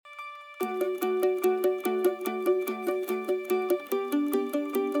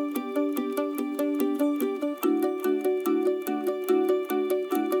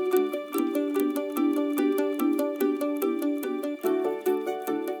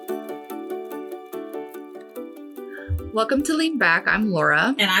Welcome to Lean Back. I'm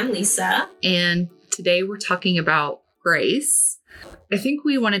Laura. And I'm Lisa. And today we're talking about grace. I think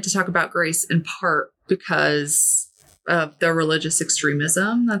we wanted to talk about grace in part because of the religious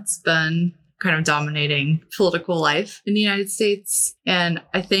extremism that's been kind of dominating political life in the United States. And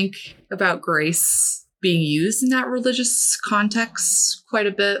I think about grace being used in that religious context quite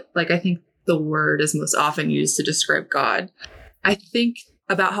a bit. Like, I think the word is most often used to describe God. I think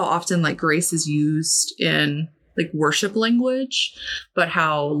about how often grace is used in worship language, but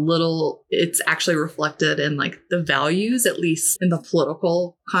how little it's actually reflected in the values, at least in the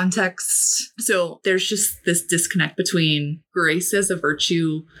political context. So there's just this disconnect between grace as a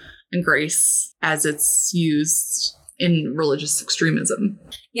virtue and grace as it's used in religious extremism.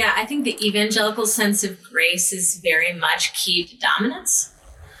 Yeah, I think the evangelical sense of grace is very much key to dominance.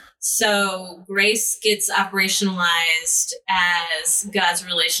 So grace gets operationalized as God's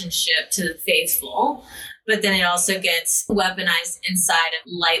relationship to the faithful, but then it also gets weaponized inside of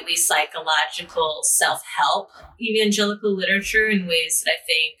lightly psychological self-help evangelical literature in ways that I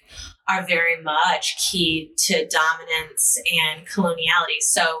think are very much key to dominance and coloniality.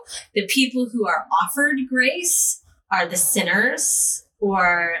 So the people who are offered grace are the sinners,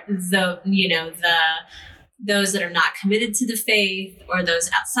 or those that are not committed to the faith, or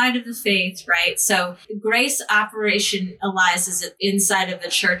those outside of the faith, right? So grace operationalizes it inside of the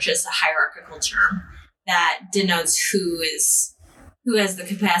church as a hierarchical term that denotes who has the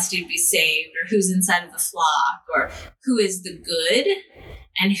capacity to be saved, or who's inside of the flock, or who is the good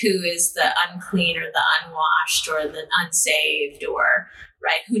and who is the unclean or the unwashed or the unsaved, or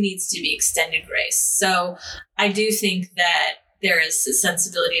right, who needs to be extended grace. So I do think that there is a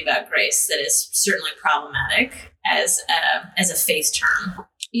sensibility about grace that is certainly problematic as a faith term.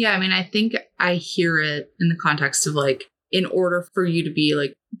 Yeah, I mean, I think I hear it in the context of in order for you to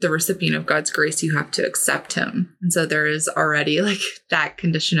be the recipient of God's grace, you have to accept him. And so there is already that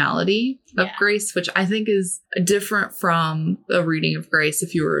conditionality of grace, which I think is different from a reading of grace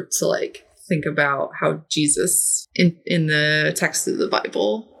if you were to think about how Jesus in the text of the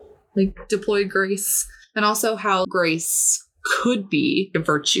Bible deployed grace, and also how grace could be a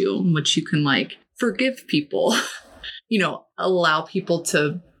virtue in which you can forgive people, allow people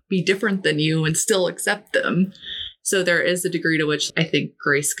to be different than you and still accept them. So there is a degree to which I think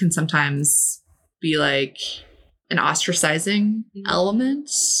grace can sometimes be an ostracizing element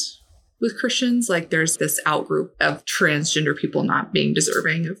with Christians. There's this outgroup of transgender people not being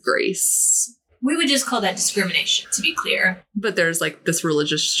deserving of grace. We would just call that discrimination, to be clear. But there's this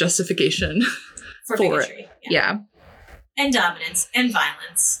religious justification for bigotry. Yeah. And dominance and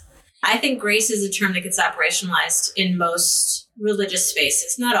violence. I think grace is a term that gets operationalized in most religious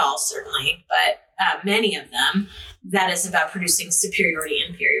spaces. Not all, certainly, but many of them. That is about producing superiority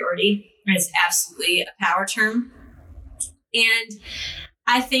and inferiority. It's absolutely a power term. And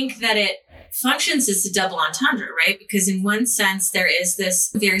I think that it functions as a double entendre, right? Because in one sense, there is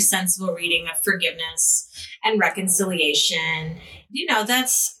this very sensible reading of forgiveness and reconciliation.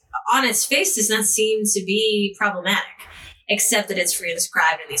 That's on its face does not seem to be problematic, except that it's really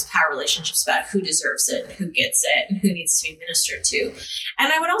described in these power relationships about who deserves it, and who gets it, and who needs to be ministered to.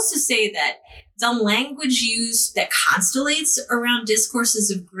 And I would also say that the language used that constellates around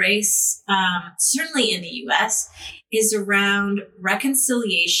discourses of grace, certainly in the U.S., is around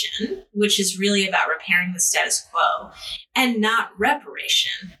reconciliation, which is really about repairing the status quo, and not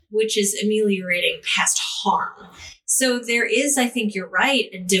reparation, which is ameliorating past harm. So there is, I think you're right,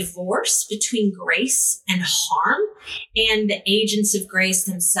 a divorce between grace and harm, and the agents of grace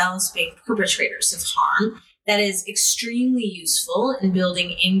themselves being perpetrators of harm. That is extremely useful in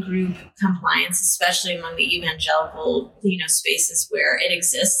building in-group compliance, especially among the evangelical, spaces where it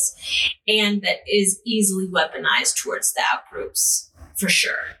exists, and that is easily weaponized towards the outgroups, for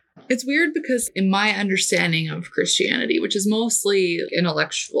sure. It's weird because in my understanding of Christianity, which is mostly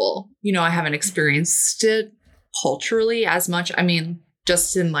intellectual, I haven't experienced it culturally as much. I mean,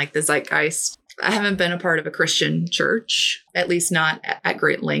 just in the zeitgeist, I haven't been a part of a Christian church, at least not at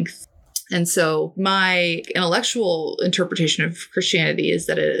great length. And so my intellectual interpretation of Christianity is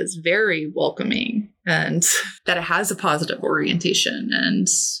that it is very welcoming and that it has a positive orientation. And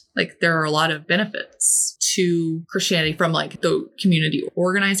there are a lot of benefits to Christianity from the community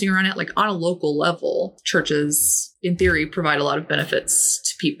organizing around it. On a local level, churches in theory provide a lot of benefits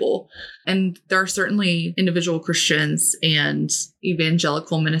to people. And there are certainly individual Christians and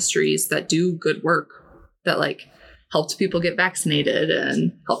evangelical ministries that do good work that helped people get vaccinated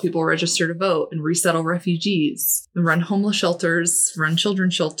and help people register to vote and resettle refugees and run homeless shelters, run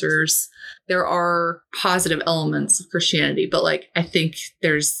children's shelters. There are positive elements of Christianity, but I think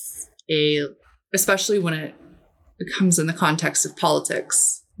there's especially when it comes in the context of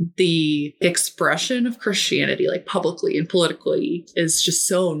politics, the expression of Christianity, like publicly and politically, is just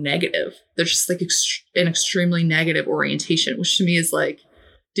so negative. There's just like an extremely negative orientation, which to me is like,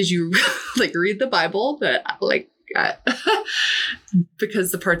 did you like read the Bible? That like,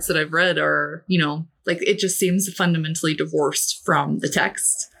 because the parts that I've read are, you know, like it just seems fundamentally divorced from the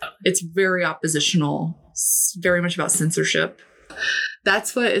text. It's very oppositional, very much about censorship.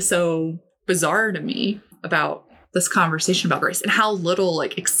 That's what is so bizarre to me about this conversation about grace and how little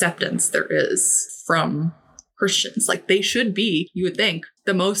like acceptance there is from Christians. Like they should be, you would think,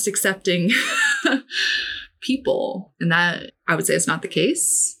 the most accepting people. And that I would say is not the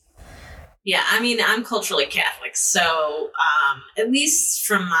case. Yeah, I mean, I'm culturally Catholic, so at least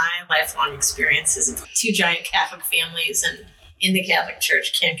from my lifelong experiences of two giant Catholic families and in the Catholic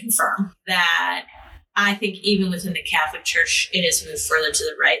Church, can confirm that I think even within the Catholic Church, it has moved further to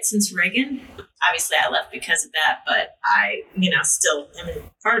the right since Reagan. Obviously, I left because of that, but I, still am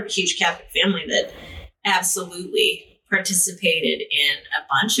part of a huge Catholic family that absolutely participated in a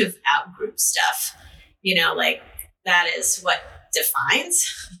bunch of out-group stuff. Like that is what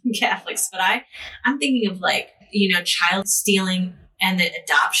defines Catholics. But I'm thinking of child stealing and the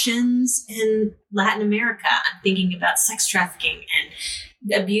adoptions in Latin America. I'm thinking about sex trafficking and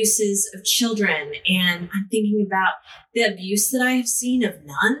abuses of children. And I'm thinking about the abuse that I have seen of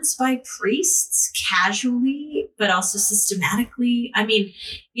nuns by priests casually, but also systematically. I mean,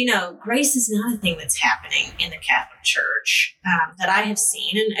 grace is not a thing that's happening in the Catholic Church that I have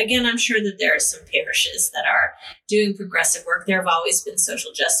seen. And again, I'm sure that there are some parishes that are doing progressive work. There have always been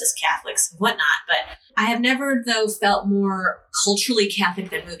social justice Catholics and whatnot, but I have never, though, felt more culturally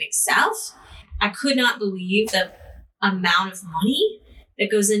Catholic than moving south. I could not believe the amount of money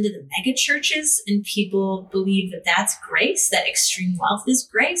that goes into the mega churches, and people believe that that's grace, that extreme wealth is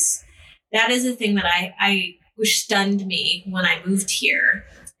grace. That is a thing that I which stunned me when I moved here,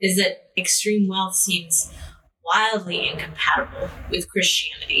 is that extreme wealth seems wildly incompatible with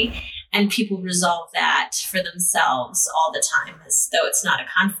Christianity, and people resolve that for themselves all the time as though it's not a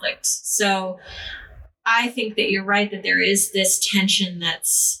conflict. So I think that you're right, that there is this tension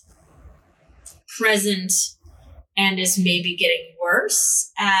that's present and is maybe getting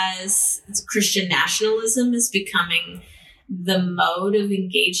worse as Christian nationalism is becoming the mode of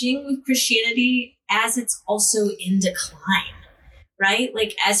engaging with Christianity, as it's also in decline, right?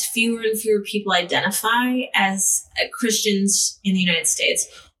 Like as fewer and fewer people identify as Christians in the United States,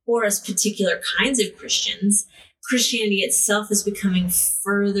 or as particular kinds of Christians, Christianity itself is becoming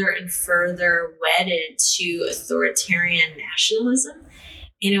further and further wedded to authoritarian nationalism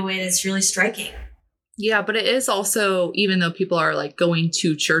in a way that's really striking. Yeah, but it is also, even though people are like going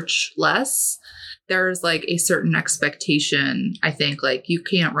to church less, there's like a certain expectation. I think like you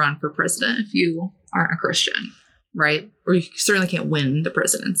can't run for president if you aren't a Christian, right? Or you certainly can't win the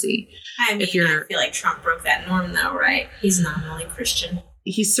presidency. I mean, I feel like Trump broke that norm though, right? He's nominally Christian.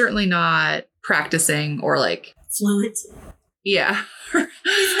 He's certainly not practicing or like fluent. Yeah.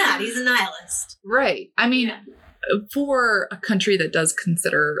 He's not. He's a nihilist. Right. I mean, for a country that does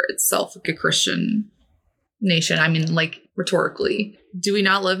consider itself like a Christian nation, I mean, like rhetorically, do we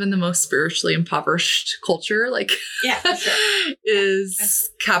not live in the most spiritually impoverished culture? Like, yeah, for sure. Is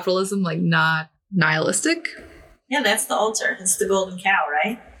capitalism like not nihilistic? Yeah, that's the altar. It's the golden cow,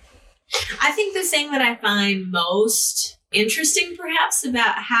 right? I think the thing that I find most interesting, perhaps,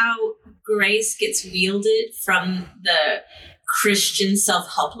 about how grace gets wielded from the Christian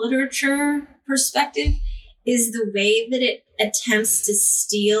self-help literature perspective is the way that it attempts to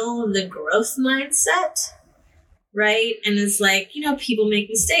steal the growth mindset, right? And it's like, people make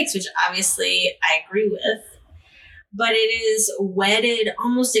mistakes, which obviously I agree with, but it is wedded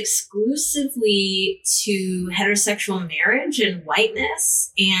almost exclusively to heterosexual marriage and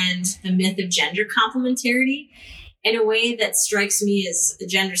whiteness and the myth of gender complementarity in a way that strikes me as a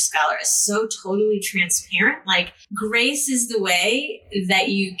gender scholar as so totally transparent. Like, grace is the way that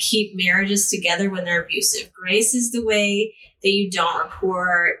you keep marriages together when they're abusive. Grace is the way that you don't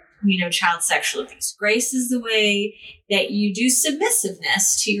report, child sexual abuse. Grace is the way that you do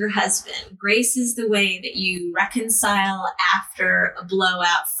submissiveness to your husband. Grace is the way that you reconcile after a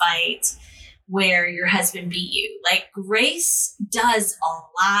blowout fight where your husband beat you. Like, grace does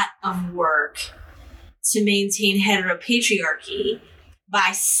a lot of work to maintain heteropatriarchy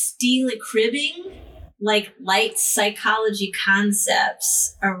by cribbing like light psychology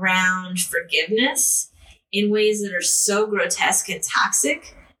concepts around forgiveness in ways that are so grotesque and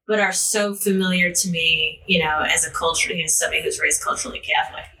toxic, but are so familiar to me, as a culture, somebody who's raised culturally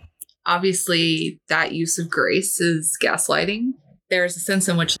Catholic. Obviously, that use of grace is gaslighting. there's a sense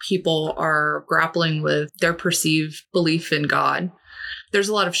in which people are grappling with their perceived belief in God. There's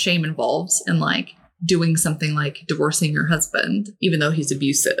a lot of shame involved in like doing something like divorcing your husband, even though he's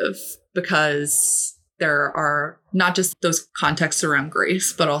abusive, because there are not just those contexts around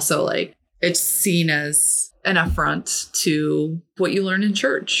grace, but also like it's seen as an affront to what you learn in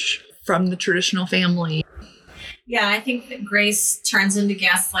church from the traditional family. Yeah, I think that grace turns into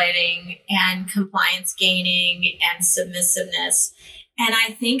gaslighting and compliance gaining and submissiveness. And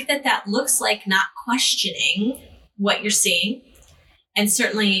I think that that looks like not questioning what you're seeing, and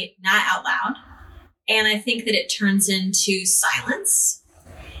certainly not out loud. And I think that it turns into silence.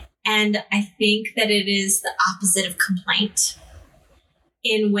 And I think that it is the opposite of complaint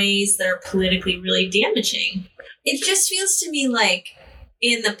in ways that are politically really damaging. It just feels to me like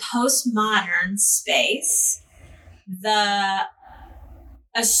in the postmodern space, the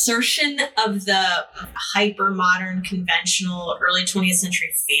assertion of the hyper-modern, conventional, early 20th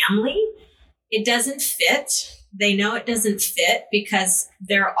century family, it doesn't fit. They know it doesn't fit because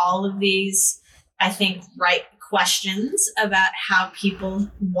there are all of these, I think, right questions about how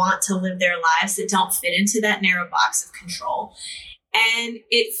people want to live their lives that don't fit into that narrow box of control. And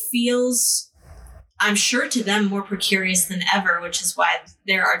it feels, I'm sure to them, more precarious than ever, which is why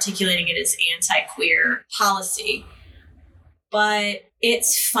they're articulating it as anti-queer policy. But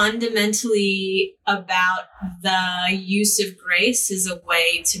it's fundamentally about the use of grace as a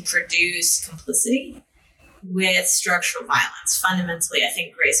way to produce complicity with structural violence. Fundamentally, I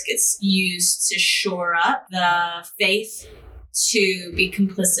think grace gets used to shore up the faith to be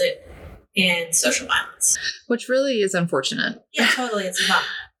complicit in social violence. Which really is unfortunate. Yeah, totally. It's a bummer.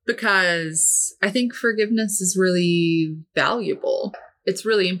 Because I think forgiveness is really valuable. It's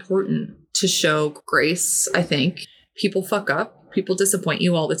really important to show grace, I think. People fuck up. People disappoint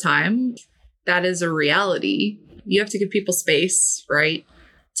you all the time. That is a reality. You have to give people space, right,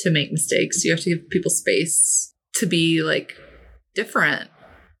 to make mistakes. You have to give people space to be like different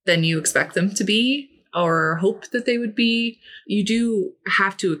than you expect them to be or hope that they would be. You do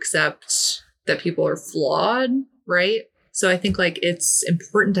have to accept that people are flawed, right? So I think like it's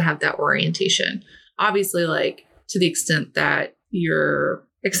important to have that orientation. Obviously, like to the extent that you're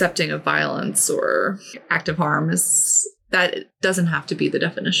accepting of violence or active harm is that it doesn't have to be the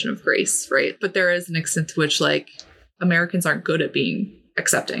definition of grace, right? But there is an extent to which like Americans aren't good at being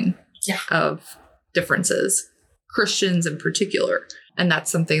accepting of differences, Christians in particular. And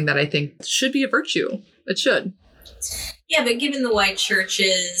that's something that I think should be a virtue. It should. Yeah, but given the white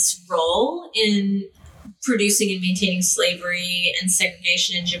church's role in producing and maintaining slavery and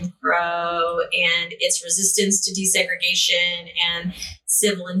segregation and Jim Crow and its resistance to desegregation and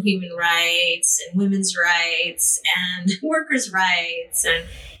civil and human rights and women's rights and workers' rights and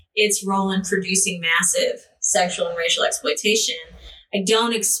its role in producing massive sexual and racial exploitation, I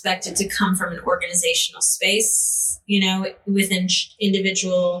don't expect it to come from an organizational space, you know, within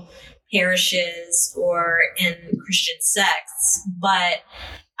individual parishes or in Christian sects. But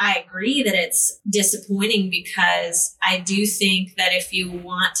I agree that it's disappointing because I do think that if you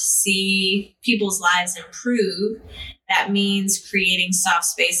want to see people's lives improve, that means creating soft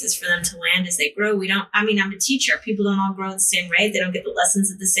spaces for them to land as they grow. I'm a teacher. People don't all grow at the same rate. They don't get the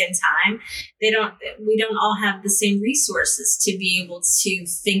lessons at the same time. We don't all have the same resources to be able to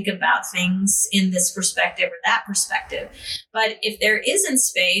think about things in this perspective or that perspective. But if there isn't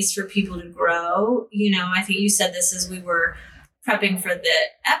space for people to grow, you know, I think you said this as we were prepping for the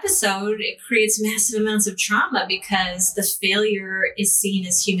episode, it creates massive amounts of trauma because the failure is seen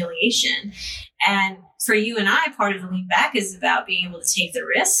as humiliation. And for you and I, part of the lean back is about being able to take the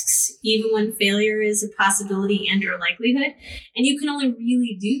risks, even when failure is a possibility and or likelihood. And you can only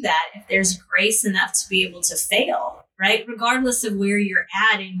really do that if there's grace enough to be able to fail, right? Regardless of where you're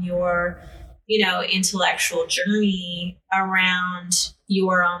at in your, you know, intellectual journey around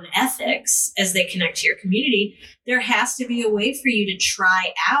your own ethics as they connect to your community, there has to be a way for you to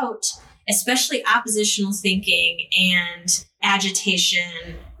try out, especially oppositional thinking and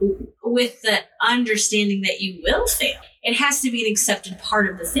agitation, with the understanding that you will fail. It has to be an accepted part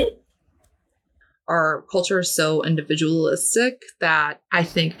of the thing. Our culture is so individualistic that I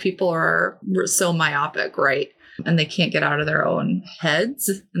think people are so myopic, right? And they can't get out of their own heads.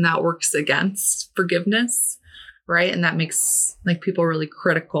 And that works against forgiveness, right? And that makes like people really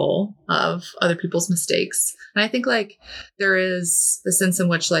critical of other people's mistakes. And I think like there is a sense in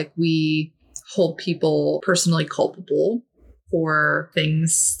which like we hold people personally culpable for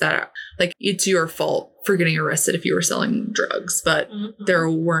things that like it's your fault for getting arrested if you were selling drugs, but there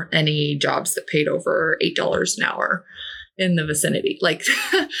weren't any jobs that paid over $8 an hour in the vicinity. Like,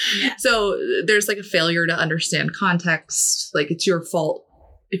 Yeah. so there's like a failure to understand context. Like, it's your fault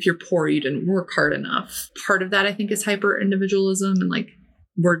if you're poor, you didn't work hard enough. Part of that, I think, is hyper individualism, and like,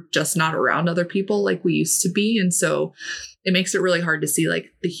 we're just not around other people like we used to be. And so it makes it really hard to see like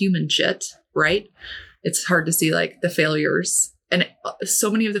the human shit, right? It's hard to see like the failures. And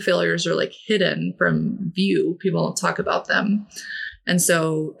so many of the failures are like hidden from view. People don't talk about them. And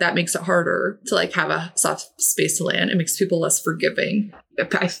so that makes it harder to like have a soft space to land. It makes people less forgiving.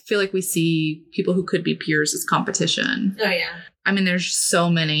 I feel like we see people who could be peers as competition. Oh, yeah. I mean, there's so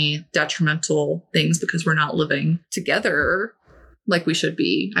many detrimental things because we're not living together like we should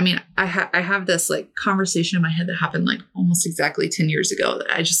be. I mean, I have this like conversation in my head that happened like almost exactly 10 years ago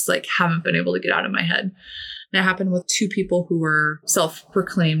that I just like haven't been able to get out of my head. And it happened with two people who were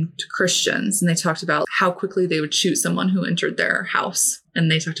self-proclaimed Christians. And they talked about how quickly they would shoot someone who entered their house. And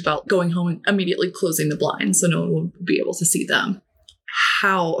they talked about going home and immediately closing the blinds so no one would be able to see them.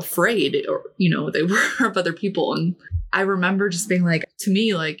 How afraid, they were of other people. And I remember just being like, to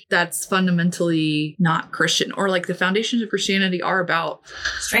me, like, that's fundamentally not Christian, or like the foundations of Christianity are about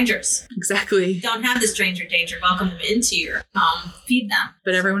strangers. Exactly. Don't have the stranger danger. Welcome them into your home. Feed them.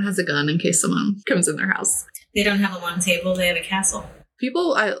 But everyone has a gun in case someone comes in their house. They don't have a long table. They have a castle.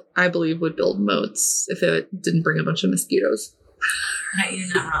 People, I believe, would build moats if it didn't bring a bunch of mosquitoes. Right,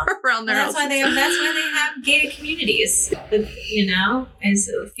 you're not wrong. Around their house. That's why they have gated communities.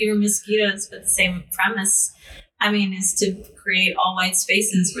 Is fewer mosquitoes, but the same premise. I mean, is to create all white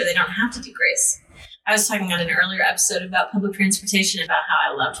spaces where they don't have to do grace. I was talking on an earlier episode about public transportation, about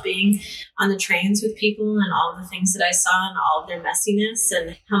how I loved being on the trains with people and all of the things that I saw and all of their messiness,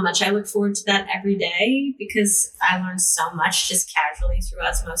 and how much I look forward to that every day, because I learned so much just casually through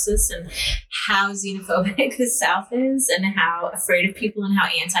osmosis, and how xenophobic the South is, and how afraid of people and how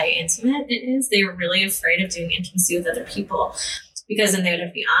anti-intimate it is. They were really afraid of doing intimacy with other people, because then they would have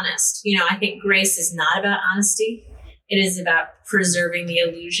to be honest. I think grace is not about honesty. It is about preserving the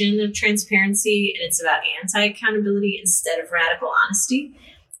illusion of transparency, and it's about anti-accountability instead of radical honesty.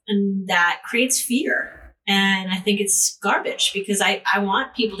 And that creates fear. And I think it's garbage, because I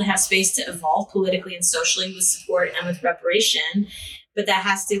want people to have space to evolve politically and socially with support and with reparation. But that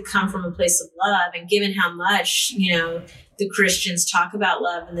has to come from a place of love. And given how much, the Christians talk about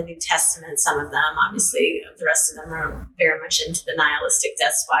love in the New Testament, some of them, obviously, the rest of them are very much into the nihilistic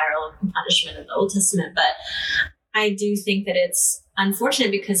death spiral and punishment of the Old Testament. But I do think that it's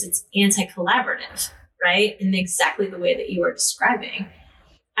unfortunate because it's anti-collaborative, right? In exactly the way that you are describing.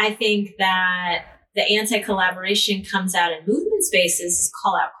 I think that the anti-collaboration comes out in movement spaces as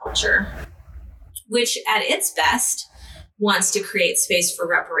call-out culture, which at its best wants to create space for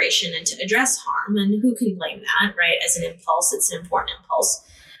reparation and to address harm. And who can blame that, right? As an impulse, it's an important impulse.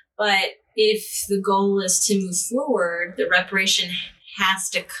 But if the goal is to move forward, the reparation has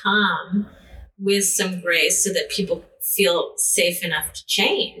to come with some grace so that people feel safe enough to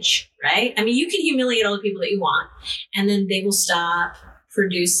change, right? I mean, you can humiliate all the people that you want, and then they will stop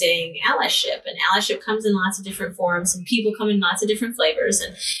producing allyship. And allyship comes in lots of different forms, and people come in lots of different flavors.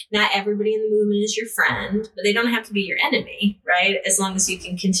 And not everybody in the movement is your friend, but they don't have to be your enemy, right? As long as you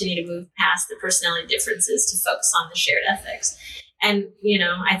can continue to move past the personality differences to focus on the shared ethics. And,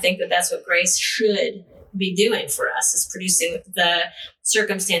 I think that that's what grace should be doing for us, is producing the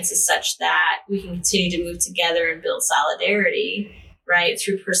circumstances such that we can continue to move together and build solidarity, right,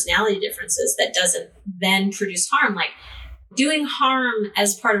 through personality differences that doesn't then produce harm. Like, doing harm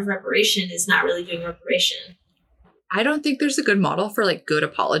as part of reparation is not really doing reparation. I don't think there's a good model for like good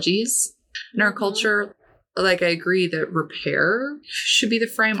apologies in our culture. Like, I agree that repair should be the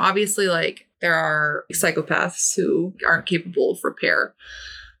frame. Obviously, like, there are psychopaths who aren't capable of repair.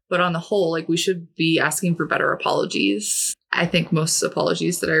 But on the whole, like, we should be asking for better apologies. I think most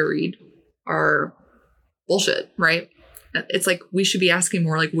apologies that I read are bullshit, right? It's like, we should be asking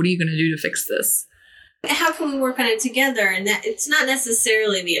more, like, what are you going to do to fix this? How can we work on it together? And that it's not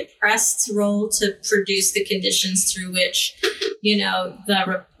necessarily the oppressed's role to produce the conditions through which,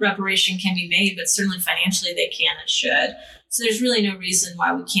 the reparation can be made, but certainly financially they can and should. So there's really no reason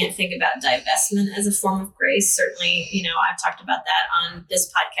why we can't think about divestment as a form of grace. Certainly, I've talked about that on this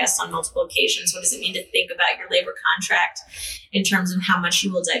podcast on multiple occasions. What does it mean to think about your labor contract in terms of how much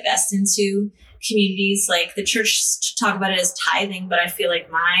you will divest into communities? Like, the church talk about it as tithing, but I feel like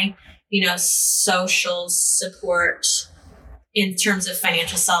my social support in terms of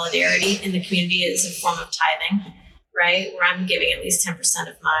financial solidarity in the community is a form of tithing, right? Where I'm giving at least 10%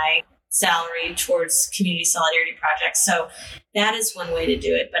 of my salary towards community solidarity projects. So that is one way to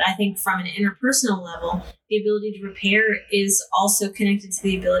do it. But I think from an interpersonal level, the ability to repair is also connected to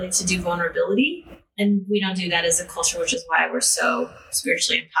the ability to do vulnerability And we don't do that as a culture, which is why we're so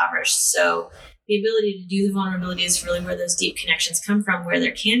spiritually impoverished. So the ability to do the vulnerability is really where those deep connections come from, where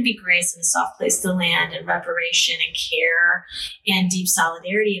there can be grace and a soft place to land and reparation and care and deep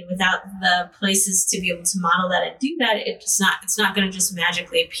solidarity. And without the places to be able to model that and do that, it's not going to just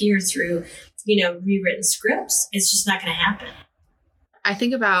magically appear through, rewritten scripts. It's just not going to happen. I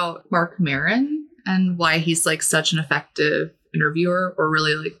think about Mark Maron and why he's like such an effective interviewer or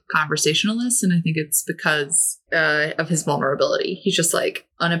really like conversationalist. And I think it's because of his vulnerability. He's just like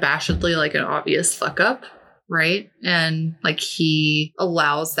unabashedly like an obvious fuck up, right? And like he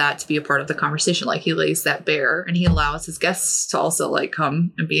allows that to be a part of the conversation. Like he lays that bare and he allows his guests to also like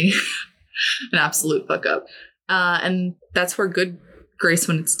come and be an absolute fuck up. And that's where good grace,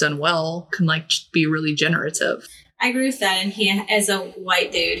 when it's done well, can like be really generative. I agree with that. And he, as a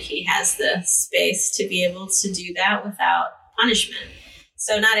white dude, he has the space to be able to do that without punishment.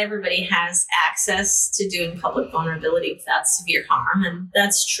 So not everybody has access to doing public vulnerability without severe harm, and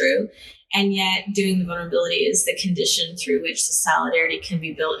that's true. And yet doing the vulnerability is the condition through which the solidarity can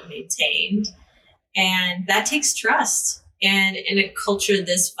be built and maintained. And that takes trust. And in a culture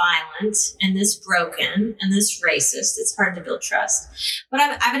this violent and this broken and this racist, it's hard to build trust. But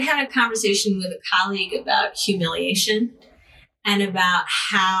I've been having a conversation with a colleague about humiliation and about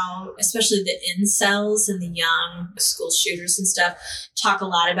how, especially the incels and the young school shooters and stuff, talk a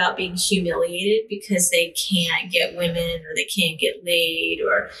lot about being humiliated because they can't get women or they can't get laid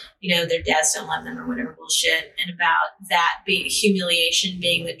or, their dads don't love them or whatever bullshit, and about that being humiliation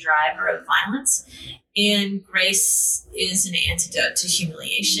being the driver of violence. And grace is an antidote to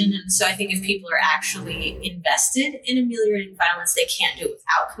humiliation. And so I think if people are actually invested in ameliorating violence, they can't do it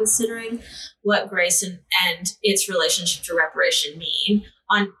without considering what grace and its relationship to reparation mean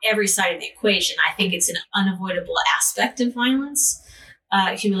on every side of the equation. I think it's an unavoidable aspect of violence.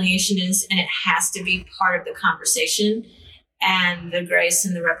 Humiliation is, and it has to be part of the conversation. And the grace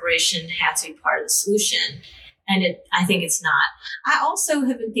and the reparation have to be part of the solution. And I think it's not. I also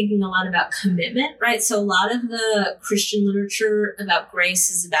have been thinking a lot about commitment, right? So a lot of the Christian literature about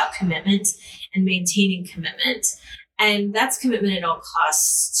grace is about commitment and maintaining commitment. And that's commitment at all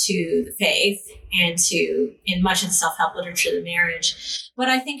costs to the faith and to, in much of the self-help literature, the marriage. But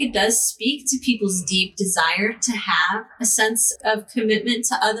I think it does speak to people's deep desire to have a sense of commitment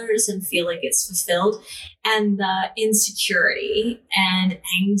to others and feel like it's fulfilled, and the insecurity and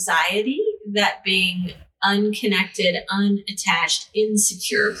anxiety that being unconnected, unattached,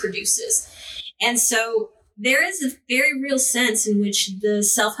 insecure produces. And so there is a very real sense in which the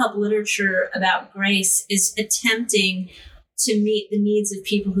self-help literature about grace is attempting to meet the needs of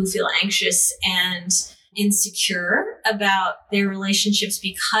people who feel anxious and insecure about their relationships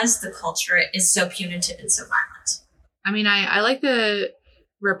because the culture is so punitive and so violent. I mean, I like the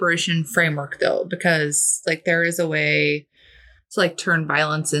reparation framework though, because like there is a way to like turn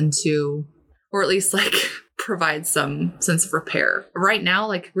violence into, or at least like provide some sense of repair. Right now,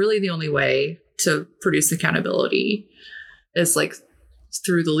 like really the only way to produce accountability is like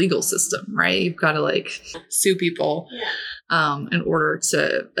through the legal system, right? You've got to like sue people in order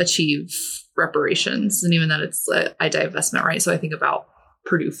to achieve reparations. And even then it's a divestment, right? So I think about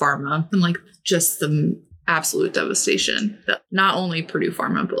Purdue Pharma and like just the absolute devastation that not only Purdue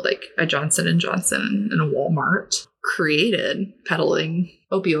Pharma, but like a Johnson & Johnson and a Walmart created peddling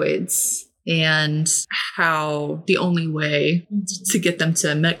opioids, and how the only way to get them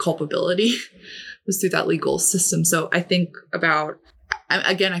to admit culpability was through that legal system. So I think about,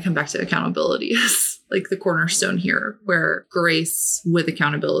 again, I come back to accountability as like the cornerstone here, where grace with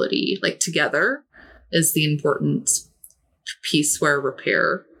accountability, like together, is the important piece where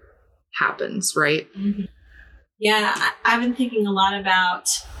repair happens, right? Mm-hmm. Yeah, I've been thinking a lot about,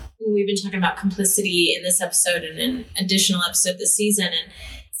 we've been talking about complicity in this episode and an additional episode this season, and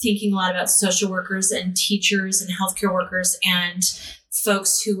thinking a lot about social workers and teachers and healthcare workers and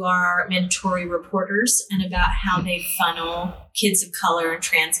folks who are mandatory reporters, and about how they funnel kids of color and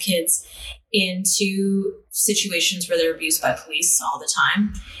trans kids into situations where they're abused by police all the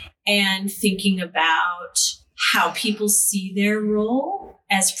time, and thinking about how people see their role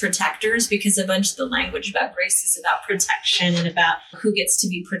as protectors, because a bunch of the language about grace is about protection and about who gets to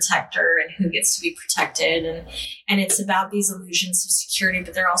be protector and who gets to be protected. And it's about these illusions of security,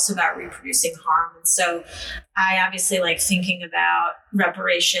 but they're also about reproducing harm. And so I obviously like thinking about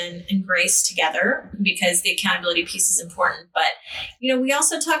reparation and grace together because the accountability piece is important. But, we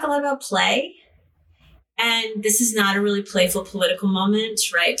also talk a lot about play. And this is not a really playful political moment,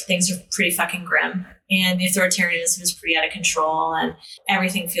 right? Things are pretty fucking grim. And the authoritarianism is pretty out of control and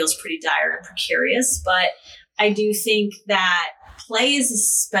everything feels pretty dire and precarious. But I do think that play is a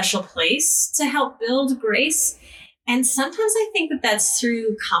special place to help build grace. And sometimes I think that that's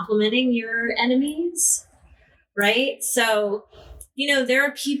through complimenting your enemies, right? So, there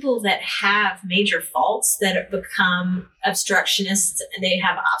are people that have major faults that become obstructionists and they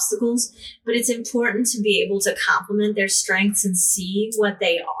have obstacles, but it's important to be able to compliment their strengths and see what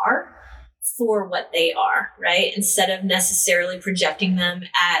they are for what they are, right? Instead of necessarily projecting them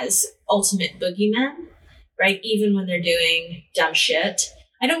as ultimate boogeymen, right? Even when they're doing dumb shit.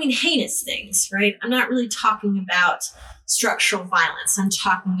 I don't mean heinous things, right? I'm not really talking about structural violence. I'm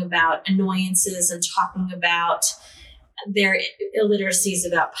talking about annoyances. I'm talking about their illiteracies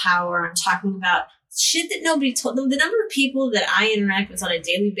about power. I'm talking about shit that nobody told them. The number of people that I interact with on a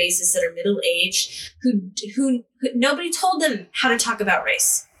daily basis that are middle-aged who nobody told them how to talk about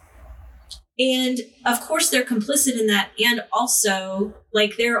race. And of course they're complicit in that. And also,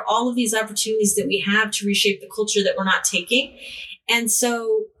 like, there are all of these opportunities that we have to reshape the culture that we're not taking. And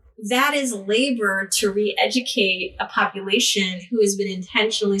so that is labor to re-educate a population who has been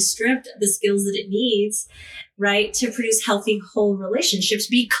intentionally stripped of the skills that it needs, right, to produce healthy, whole relationships,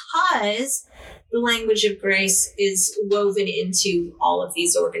 because the language of grace is woven into all of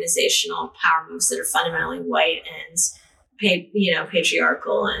these organizational power moves that are fundamentally white and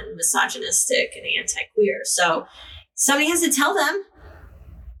patriarchal and misogynistic and anti-queer. So somebody has to tell them,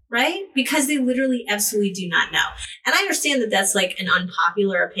 right? Because they literally absolutely do not know. And I understand that that's like an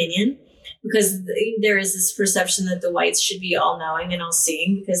unpopular opinion, because there is this perception that the whites should be all knowing and all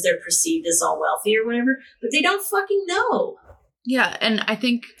seeing because they're perceived as all wealthy or whatever, but they don't fucking know. Yeah. And I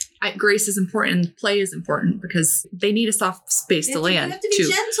think grace is important and play is important because they need a soft space to land. You have to be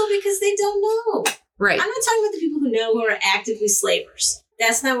gentle because they don't know. Right. I'm not talking about the people who know who are actively slavers.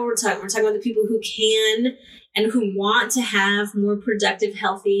 That's not what we're talking about. We're talking about the people who can and who want to have more productive,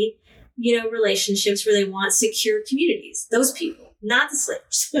 healthy, relationships where they want secure communities. Those people, not the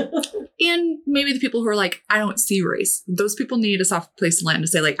slavers. And maybe the people who are like, I don't see race. Those people need a soft place to land to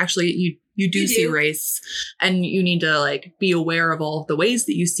say, like, actually, you do see race, and you need to, like, be aware of all of the ways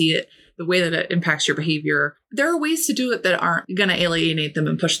that you see it, the way that it impacts your behavior. There are ways to do it that aren't going to alienate them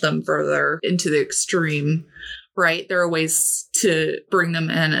and push them further into the extreme, right? There are ways to bring them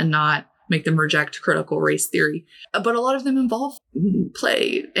in and not make them reject critical race theory. But a lot of them involve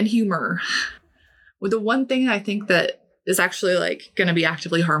play and humor. Well, the one thing I think that is actually, like, going to be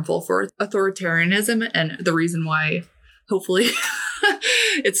actively harmful for authoritarianism, and the reason why hopefully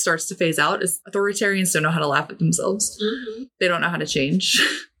it starts to phase out, is authoritarians don't know how to laugh at themselves. Mm-hmm. They don't know how to change.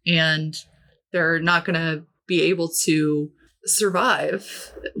 And they're not going to be able to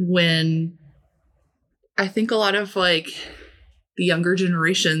survive when I think a lot of, like, the younger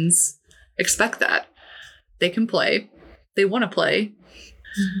generations expect that. They can play. They want to play.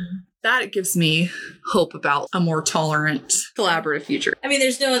 Mm-hmm. That gives me hope about a more tolerant, collaborative future. I mean,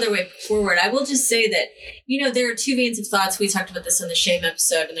 there's no other way forward. I will just say that, there are two veins of thoughts. We talked about this on the shame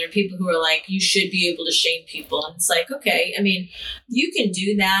episode, and there are people who are like, you should be able to shame people. And it's like, okay, I mean, you can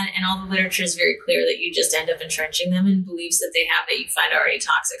do that, and all the literature is very clear that you just end up entrenching them in beliefs that they have that you find already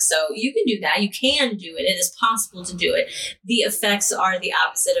toxic. So you can do that. You can do it. It is possible to do it. The effects are the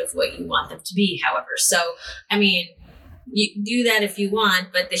opposite of what you want them to be, however. So, I mean, you do that if you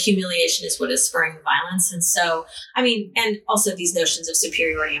want, but the humiliation is what is spurring the violence. And so, I mean, and also these notions of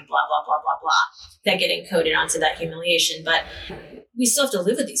superiority and blah, blah, blah, blah, blah, that get encoded onto that humiliation. But we still have to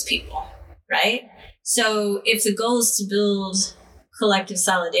live with these people, right? So if the goal is to build collective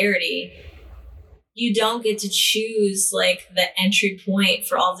solidarity, you don't get to choose, like, the entry point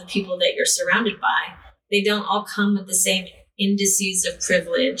for all the people that you're surrounded by. They don't all come with the same indices of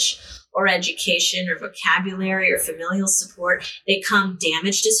privilege or education or vocabulary or familial support. They come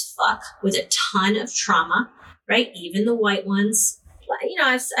damaged as fuck with a ton of trauma, right? Even the white ones.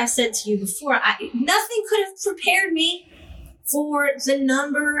 I've said to you before, nothing could have prepared me for the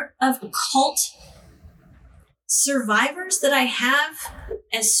number of cult survivors that I have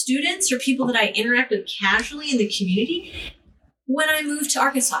as students or people that I interact with casually in the community when I moved to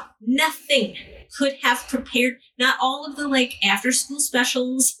Arkansas. Nothing could have prepared, not all of the, like, after school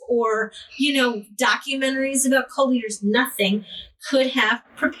specials or, documentaries about cult leaders, nothing could have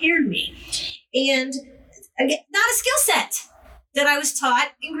prepared me. And again, not a skill set that I was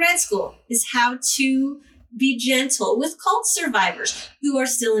taught in grad school is how to be gentle with cult survivors who are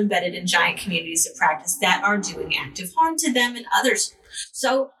still embedded in giant communities of practice that are doing active harm to them and others.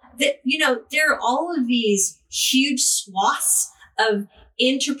 So that, there are all of these huge swaths of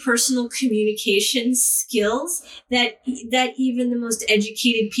interpersonal communication skills that even the most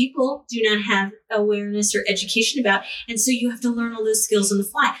educated people do not have awareness or education about. And so you have to learn all those skills on the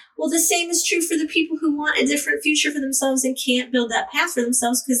fly. Well, the same is true for the people who want a different future for themselves and can't build that path for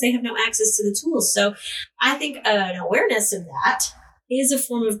themselves because they have no access to the tools. So I think an awareness of that is a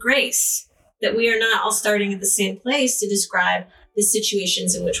form of grace, that we are not all starting at the same place to describe the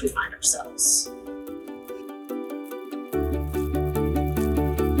situations in which we find ourselves.